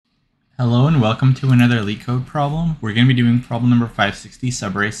Hello and welcome to another LeetCode problem. We're going to be doing problem number 560,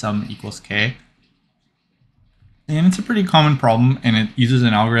 subarray sum equals k. And it's a pretty common problem, and it uses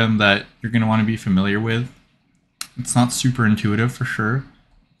an algorithm that you're going to want to be familiar with. It's not super intuitive for sure.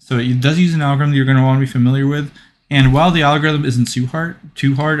 So it does use an algorithm that you're going to want to be familiar with. And while the algorithm isn't too hard,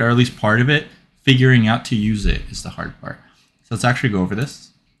 or at least part of it, figuring out to use it is the hard part. So let's actually go over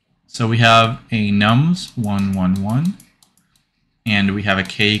this. So we have a nums 1, 1, 1. And we have a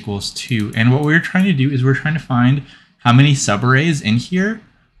k equals 2. And what we're trying to do is we're trying to find how many subarrays in here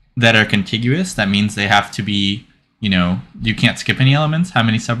that are contiguous. That means they have to be, you can't skip any elements. How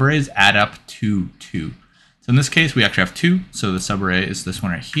many subarrays add up to 2. So in this case, we actually have 2. So the subarray is this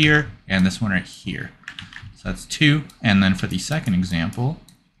one right here and this one right here. So that's 2. And then for the second example,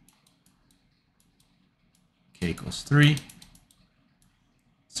 k equals 3.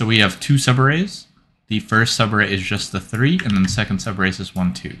 So we have 2 subarrays. The first subarray is just the 3, and then the second subarray is just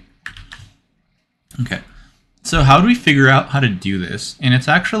 1, 2. Okay, so how do we figure out how to do this? And it's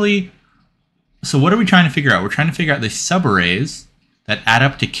actually, so what are we trying to figure out? We're trying to figure out the subarrays that add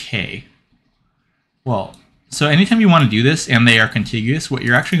up to k. Well, so anytime you want to do this and they are contiguous, what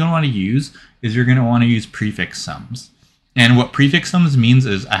you're actually going to want to use is you're going to want to use prefix sums. And what prefix sums means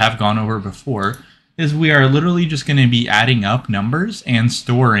is, I have gone over before, is we are literally just going to be adding up numbers and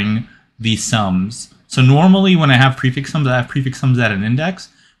storing the sums. So normally when I have prefix sums, I have prefix sums at an index,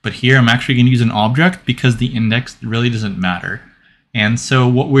 but here I'm actually going to use an object because the index really doesn't matter. And so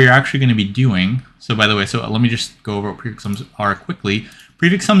what we're actually going to be doing, so by the way, so let me just go over what prefix sums are quickly.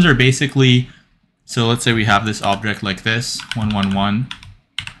 Prefix sums are basically, so let's say we have this object like this, 1, 1, 1.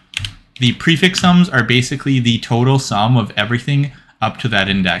 The prefix sums are basically the total sum of everything up to that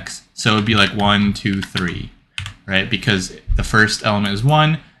index. So it would be like 1, 2, 3, right? Because the first element is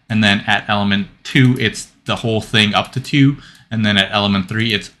 1, and then at element 2, it's the whole thing up to 2. And then at element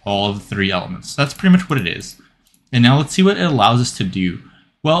 3, it's all of the 3 elements. So that's pretty much what it is. And now let's see what it allows us to do.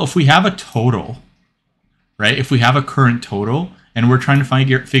 Well, if we have a total, right? If we have a current total, and we're trying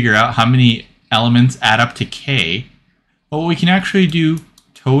to figure out how many elements add up to k, well, we can actually do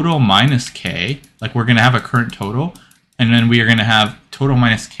total minus k. Like we're going to have a current total, and then we are going to have total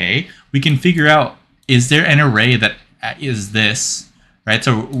minus k. We can figure out, is there an array that is this, right?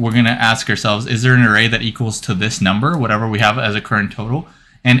 So we're going to ask ourselves, is there an array that equals to this number, whatever we have as a current total?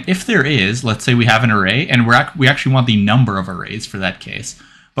 And if there is, let's say we have an array, and we actually want the number of arrays for that case.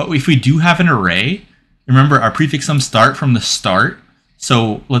 But if we do have an array, remember our prefix sums start from the start.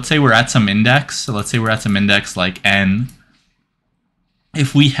 So let's say we're at some index. So let's say we're at some index like n.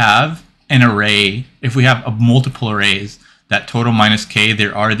 If we have an array, if we have multiple arrays, that total minus k,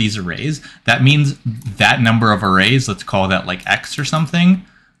 there are these arrays. That means that number of arrays, let's call that like x or something,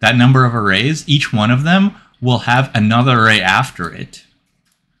 that number of arrays, each one of them will have another array after it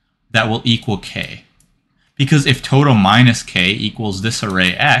that will equal k. Because if total minus k equals this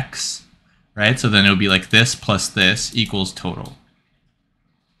array x, right, so then it would be like this plus this equals total.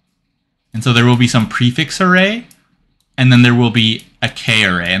 And so there will be some prefix array, and then there will be a k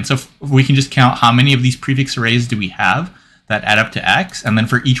array. And so we can just count how many of these prefix arrays do we have that add up to x, and then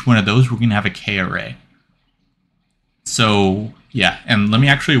for each one of those, we're going to have a k array. So yeah, and let me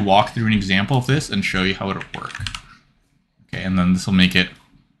actually walk through an example of this and show you how it'll work. Okay, and then this will make it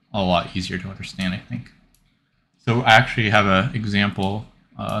a lot easier to understand, I think. So I actually have an example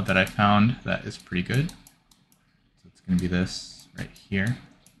that I found that is pretty good. So it's going to be this right here.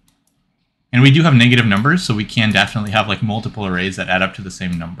 And we do have negative numbers, so we can definitely have like multiple arrays that add up to the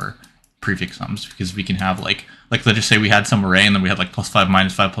same number, prefix sums, because we can have like let's just say we had some array and then we had like plus 5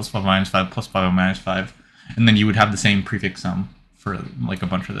 minus 5 plus 5 minus 5 plus 5 minus 5, and then you would have the same prefix sum for like a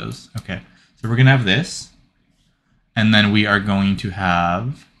bunch of those. Okay, so we're gonna have this, and then we're going to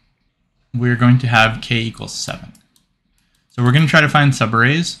have k equals 7. So we're gonna try to find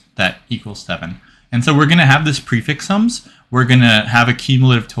subarrays that equal 7, and so we're gonna have this prefix sums. We're gonna have a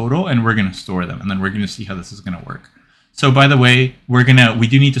cumulative total, and we're gonna store them, and then we're gonna see how this is gonna work. So by the way, we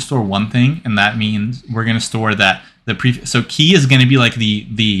do need to store one thing, and that means we're going to store that so key is going to be like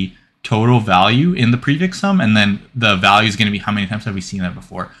the total value in the prefix sum, and then the value is going to be how many times have we seen that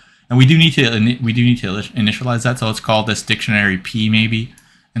before. And we do need to initialize that. So let's call this dictionary p maybe.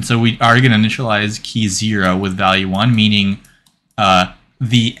 And so we are going to initialize key 0 with value 1, meaning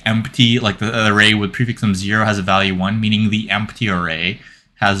the empty, like the array with prefix sum 0 has a value 1, meaning the empty array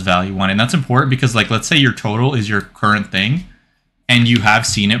has value 1. And that's important because, like, let's say your total is your current thing and you have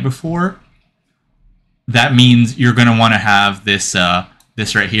seen it before. That means you're going to want to have this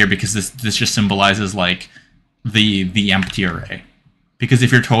this right here, because this just symbolizes like the empty array. Because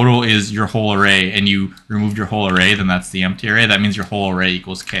if your total is your whole array and you removed your whole array, then that's the empty array. That means your whole array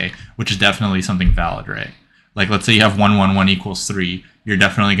equals k, which is definitely something valid, right? Like let's say you have 1, 1, 1 equals 3. You're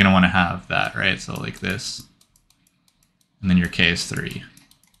definitely going to want to have that, right? So like this. And then your k is 3.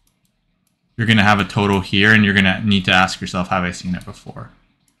 You're going to have a total here, and you're going to need to ask yourself, have I seen it before?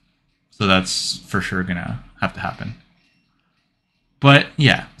 So that's for sure going to have to happen. But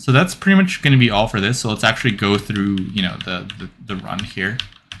yeah, so that's pretty much going to be all for this. So let's actually go through, you know, the run here,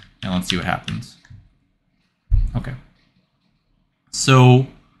 and let's see what happens. Okay. So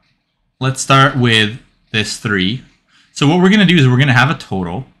let's start with this 3. So what we're going to do is we're going to have a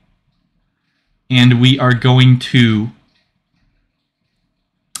total, and we are going to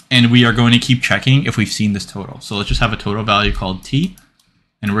keep checking if we've seen this total. So let's just have a total value called t,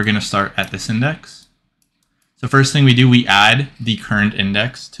 and we're going to start at this index. So first thing we do, we add the current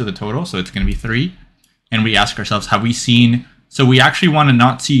index to the total. So it's going to be 3. And we ask ourselves, have we seen, so we actually want to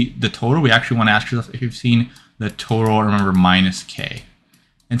not see the total. We actually want to ask ourselves if you've seen the total, remember, minus k.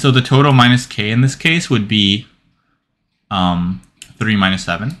 And so the total minus k in this case would be 3 minus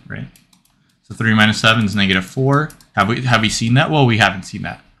 7, right? So 3 minus 7 is negative 4. Have we seen that? Well, we haven't seen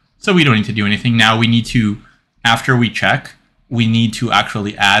that. So we don't need to do anything. Now we need to, after we check, we need to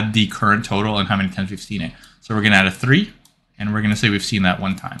actually add the current total and how many times we've seen it. So we're going to add a 3, and we're going to say we've seen that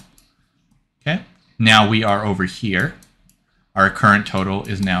 1 time. Okay. Now we are over here. Our current total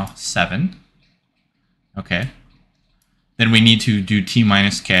is now 7. Okay. Then we need to do t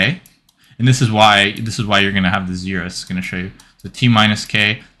minus k. And this is why you're going to have the 0. It's going to show you. So t minus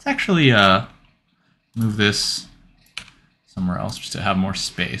k. Let's actually move this somewhere else just to have more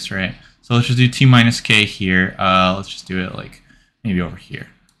space, right? So let's just do t minus k here. Let's just do it like maybe over here.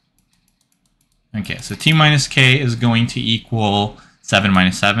 Okay, so t minus k is going to equal 7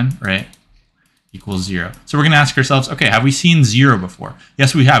 minus 7, right? Equals 0. So we're going to ask ourselves, okay, have we seen 0 before?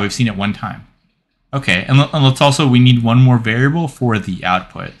 Yes, we have. We've seen it 1 time. Okay, and let's also, we need one more variable for the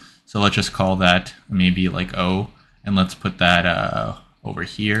output. So let's just call that maybe like O, and let's put that over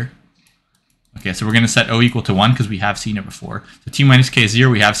here. Okay, so we're going to set O equal to 1 because we have seen it before. So t minus k is 0.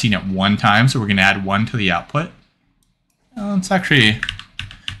 We have seen it 1 time, so we're going to add 1 to the output. Let's actually,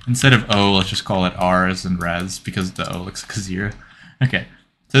 instead of O, let's just call it R as in res because the O looks like a 0. Okay,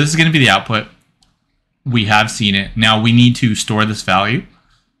 so this is going to be the output. We have seen it. Now we need to store this value.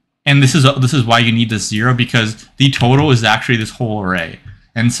 And this is why you need this 0, because the total is actually this whole array.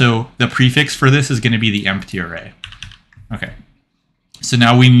 And so the prefix for this is going to be the empty array. Okay, so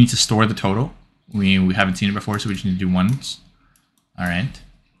now we need to store the total. We haven't seen it before, so we just need to do once. All right.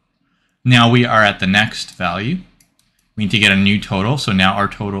 Now we are at the next value. We need to get a new total. So now our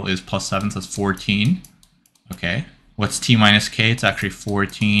total is plus 7, so that's 14. Okay. What's t minus k? It's actually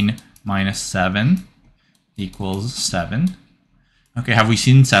 14 minus 7 equals 7. Okay, have we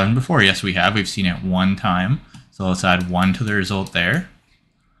seen 7 before? Yes, we have. We've seen it 1 time. So let's add 1 to the result there.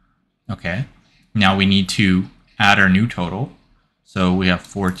 Okay. Now we need to add our new total. So we have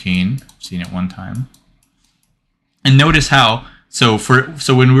 14. Seen it 1 time. And notice how, so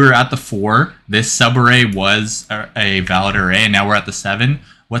when we were at the 4, this subarray was a valid array, and now we're at the 7.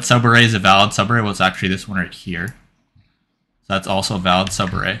 What subarray is a valid subarray? Well, it's actually this one right here. So that's also a valid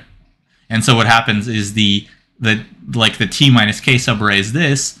subarray. And so what happens is the t minus k subarray is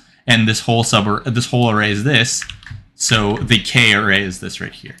this, and this whole array is this. So the k array is this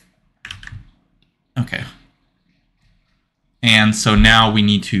right here. Okay. And so now we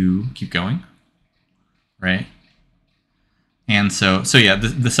need to keep going, right? And so yeah,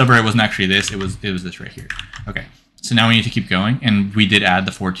 the subarray wasn't actually this, it was this right here. Okay, so now we need to keep going, and we did add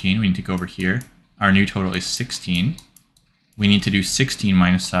the 14. We need to go over here. Our new total is 16. We need to do 16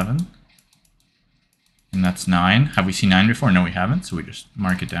 minus 7, and that's 9. Have we seen 9 before? No, we haven't, so we just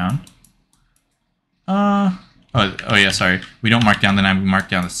mark it down. Oh yeah, sorry. We don't mark down the 9, we mark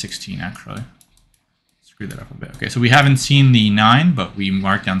down the 16 actually. Screw that up a bit. Okay, so we haven't seen the 9, but we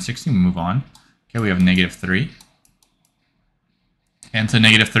mark down 16, we move on. Okay, we have negative 3. And so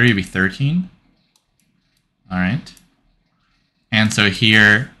negative 3 would be 13. All right. And so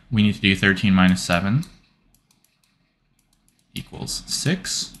here we need to do 13 minus 7 equals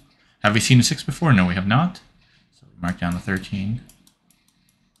 6. Have we seen a 6 before? No, we have not. So we mark down the 13.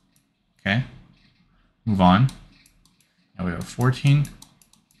 Okay. Move on. Now we have 14.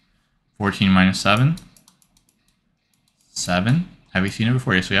 14 minus 7. 7. Have we seen it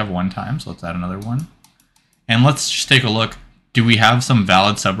before? Yes, we have 1 time, so let's add another 1. And let's just take a look. Do we have some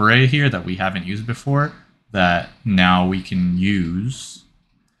valid subarray here that we haven't used before that now we can use?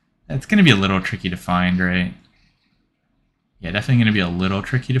 It's going to be a little tricky to find, right? Yeah, definitely going to be a little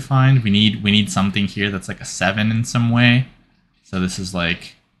tricky to find. We need something here that's like a 7 in some way. So this is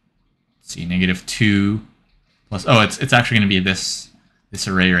like, let's see, -2 plus, oh, it's actually going to be this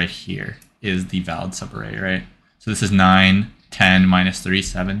array right here is the valid subarray, right? So this is 9, 10, -3,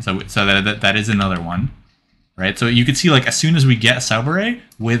 7. So that is another one, right? So you can see, like, as soon as we get a subarray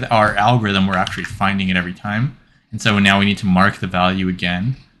with our algorithm, we're actually finding it every time. And so now we need to mark the value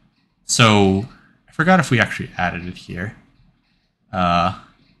again. So I forgot if we actually added it here. I'm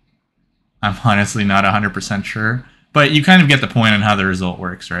honestly not 100% sure, but you kind of get the point on how the result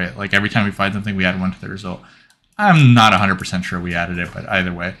works, right? Like every time we find something, we add 1 to the result. I'm not 100% sure we added it, but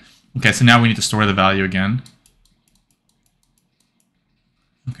either way. Okay, so now we need to store the value again.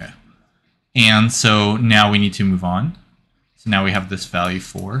 Okay. And so now we need to move on. So now we have this value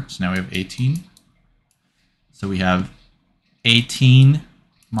 4. So now we have 18. So we have 18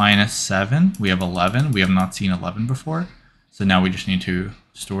 minus 7. We have 11. We have not seen 11 before. So now we just need to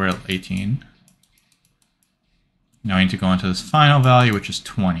store 18. Now we need to go into this final value, which is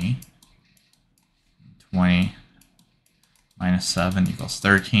 20. 20 minus 7 equals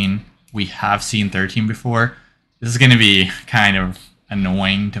 13. We have seen 13 before. This is going to be kind of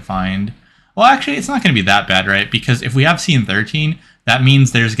annoying to find. Well, actually, it's not going to be that bad, right? Because if we have seen 13, that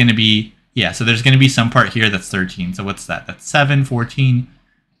means there's going to be, yeah, so there's going to be some part here that's 13. So what's that? That's 7, 14,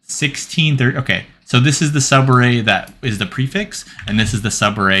 16, 30. Okay, so this is the subarray that is the prefix, and this is the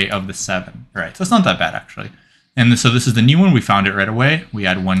subarray of the 7. Right, so it's not that bad, actually. And so this is the new one. We found it right away. We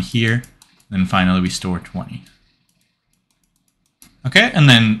add 1 here. Then finally, we store 20. Okay, and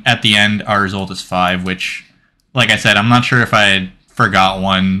then at the end, our result is 5, which, like I said, I'm not sure if I forgot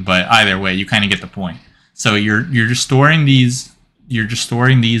one, but either way, you kind of get the point. So you're just storing these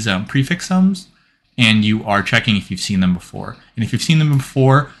prefix sums, and you are checking if you've seen them before. And if you've seen them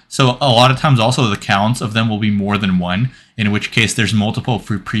before, so a lot of times also the counts of them will be more than 1, in which case there's multiple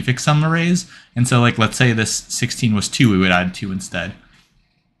prefix sum arrays. And so, like, let's say this 16 was 2, we would add 2 instead.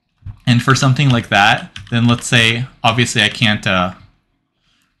 And for something like that, then let's say, obviously I can't,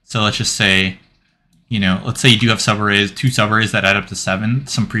 so let's just say, you know, let's say you do have subarrays, 2 subarrays that add up to 7,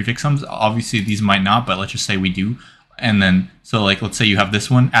 some prefix sums. Obviously these might not, but let's just say we do. And then, so like, let's say you have this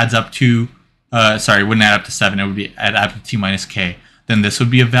one adds up to, sorry, it wouldn't add up to 7, it would be add up to 2 minus k. Then this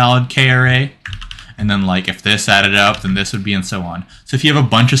would be a valid k array. And then, like, if this added up, then this would be, and so on. So if you have a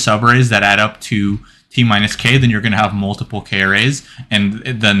bunch of subarrays that add up to t minus k, then you're going to have multiple k arrays, and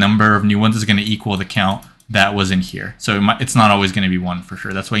the number of new ones is going to equal the count that was in here. So it's not always going to be 1 for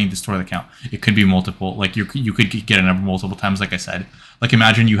sure. That's why you need to store the count. It could be multiple. Like you could get a number multiple times, like I said. Like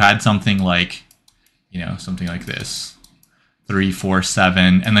imagine you had something like, you know, something like this, 3, 4,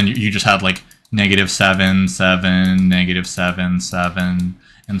 7, and then you just had like -7, 7, -7, 7,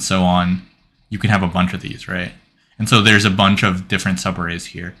 and so on. You can have a bunch of these, right? And so there's a bunch of different subarrays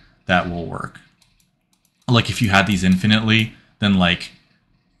here that will work. Like if you had these infinitely, then like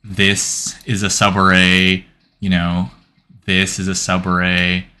this is a subarray, you know, this is a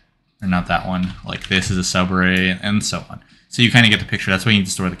subarray, or not that one, like this is a subarray, and so on. So you kind of get the picture. That's why you need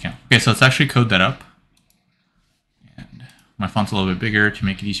to store the count. Okay, so let's actually code that up. And my font's a little bit bigger to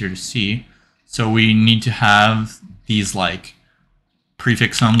make it easier to see. So we need to have these like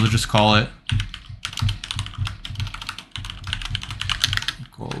prefix sums, we'll just call it,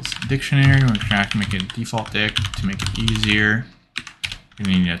 equals dictionary. We're going to have to make it a default dict to make it easier. We're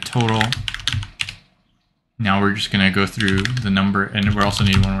going to need a total. Now we're just going to go through the number, and we also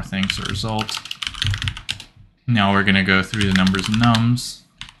need one more thing, so result. Now we're going to go through the numbers and nums.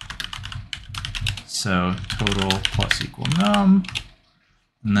 So total plus equal num,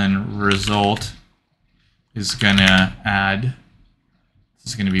 and then result is going to add,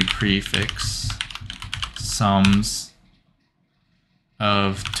 this is going to be prefix sums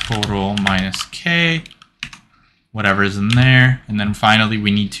of total minus k, whatever is in there. And then finally we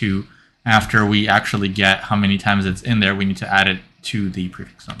need to, after we actually get how many times it's in there, we need to add it to the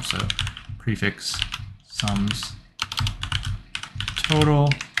prefix sum. So prefix sums total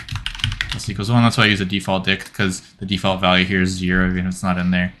plus equals 1. That's why I use a default dict, because the default value here is 0 even if it's not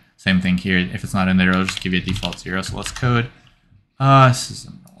in there. Same thing here. If it's not in there, it'll just give you a default 0. So let's code. This is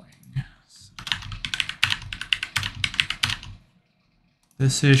annoying.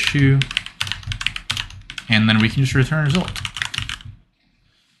 This issue. And then we can just return a result.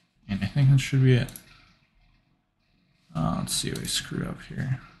 And I think that should be it. Let's see what I screwed up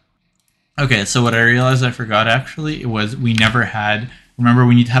here. Okay, so what I realized I forgot actually, it was we never had, remember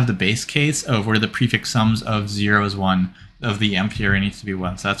we need to have the base case of where the prefix sums of 0 is 1, of the empty array needs to be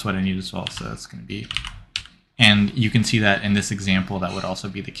 1. So that's what I need as well. So that's going to be, and you can see that in this example, that would also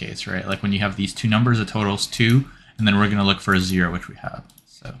be the case, right? Like when you have these two numbers, the total is 2, and then we're going to look for a 0, which we have.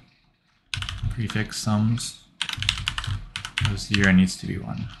 So prefix sums 0 needs to be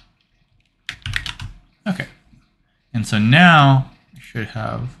 1. Okay. And so now we should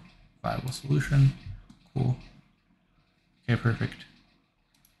have a viable solution. Cool. Okay, perfect.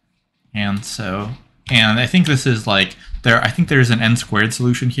 And I think this is like, I think there's an n squared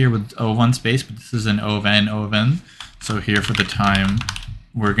solution here with O of 1 space, but this is an O of n. So here for the time,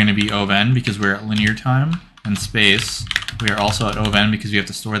 we're going to be O of n because we're at linear time, and space, we are also at O of n because we have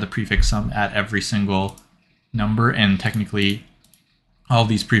to store the prefix sum at every single number, and technically all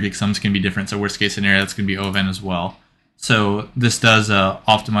these prefix sums can be different. So worst case scenario, that's going to be O of n as well. So this does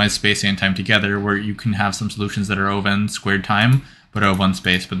optimize space and time together, where you can have some solutions that are O of n squared time, but O of 1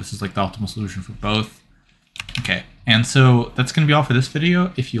 space, but this is like the optimal solution for both. Okay, and so that's going to be all for this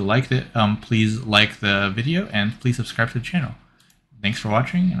video. If you liked it, please like the video and please subscribe to the channel. Thanks for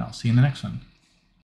watching, and I'll see you in the next one.